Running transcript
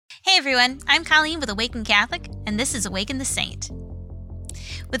Hey everyone, I'm Colleen with Awaken Catholic, and this is Awaken the Saint.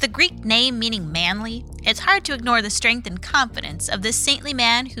 With a Greek name meaning manly, it's hard to ignore the strength and confidence of this saintly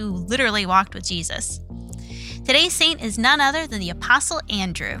man who literally walked with Jesus. Today's saint is none other than the Apostle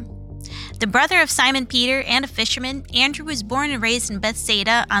Andrew. The brother of Simon Peter and a fisherman, Andrew was born and raised in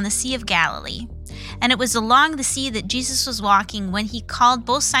Bethsaida on the Sea of Galilee. And it was along the sea that Jesus was walking when he called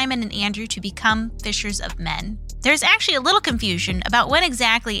both Simon and Andrew to become fishers of men. There's actually a little confusion about when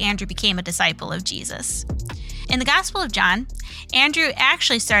exactly Andrew became a disciple of Jesus. In the Gospel of John, Andrew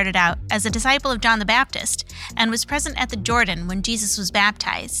actually started out as a disciple of John the Baptist and was present at the Jordan when Jesus was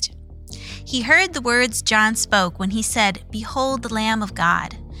baptized. He heard the words John spoke when he said, "Behold the Lamb of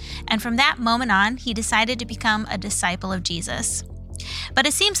God," and from that moment on, he decided to become a disciple of Jesus. But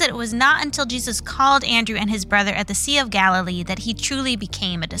it seems that it was not until Jesus called Andrew and his brother at the Sea of Galilee that he truly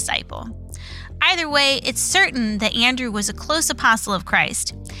became a disciple. Either way, it's certain that Andrew was a close apostle of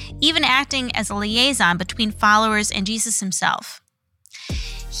Christ, even acting as a liaison between followers and Jesus himself.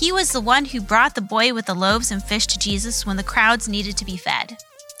 He was the one who brought the boy with the loaves and fish to Jesus when the crowds needed to be fed.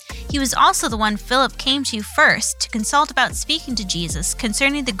 He was also the one Philip came to first to consult about speaking to Jesus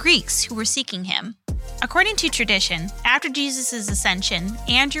concerning the Greeks who were seeking him. According to tradition, after Jesus' ascension,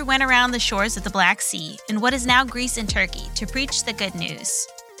 Andrew went around the shores of the Black Sea in what is now Greece and Turkey to preach the good news.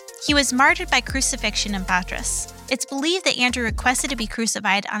 He was martyred by crucifixion in Patras. It's believed that Andrew requested to be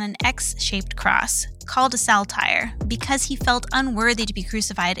crucified on an X-shaped cross, called a saltire, because he felt unworthy to be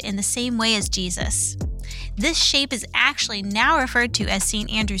crucified in the same way as Jesus. This shape is actually now referred to as St.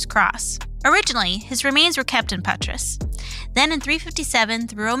 Andrew's Cross. Originally, his remains were kept in Patras. Then in 357,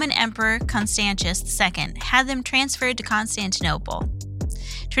 the Roman Emperor Constantius II had them transferred to Constantinople.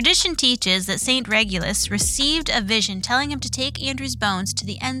 Tradition teaches that St. Regulus received a vision telling him to take Andrew's bones to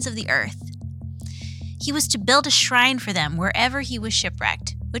the ends of the earth. He was to build a shrine for them wherever he was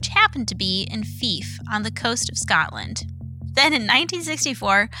shipwrecked, which happened to be in Fife on the coast of Scotland. Then in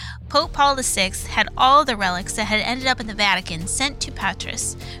 1964, Pope Paul VI had all the relics that had ended up in the Vatican sent to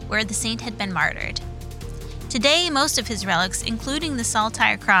Patras, where the saint had been martyred. Today, most of his relics, including the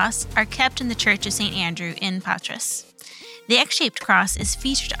saltire cross, are kept in the Church of St. Andrew in Patras. The X-shaped cross is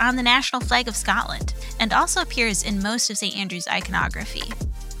featured on the national flag of Scotland and also appears in most of St. Andrew's iconography.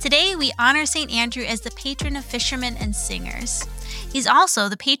 Today, we honor St. Andrew as the patron of fishermen and singers. He's also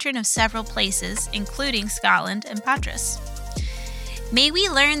the patron of several places, including Scotland and Patras. May we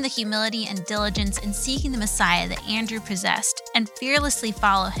learn the humility and diligence in seeking the Messiah that Andrew possessed and fearlessly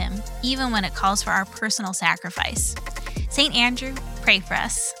follow him, even when it calls for our personal sacrifice. St. Andrew, pray for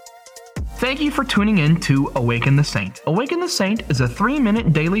us. Thank you for tuning in to Awaken the Saint. Awaken the Saint is a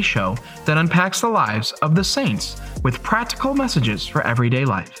 3-minute daily show that unpacks the lives of the saints with practical messages for everyday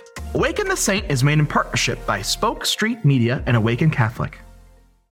life. Awaken the Saint is made in partnership by Spoke Street Media and Awaken Catholic.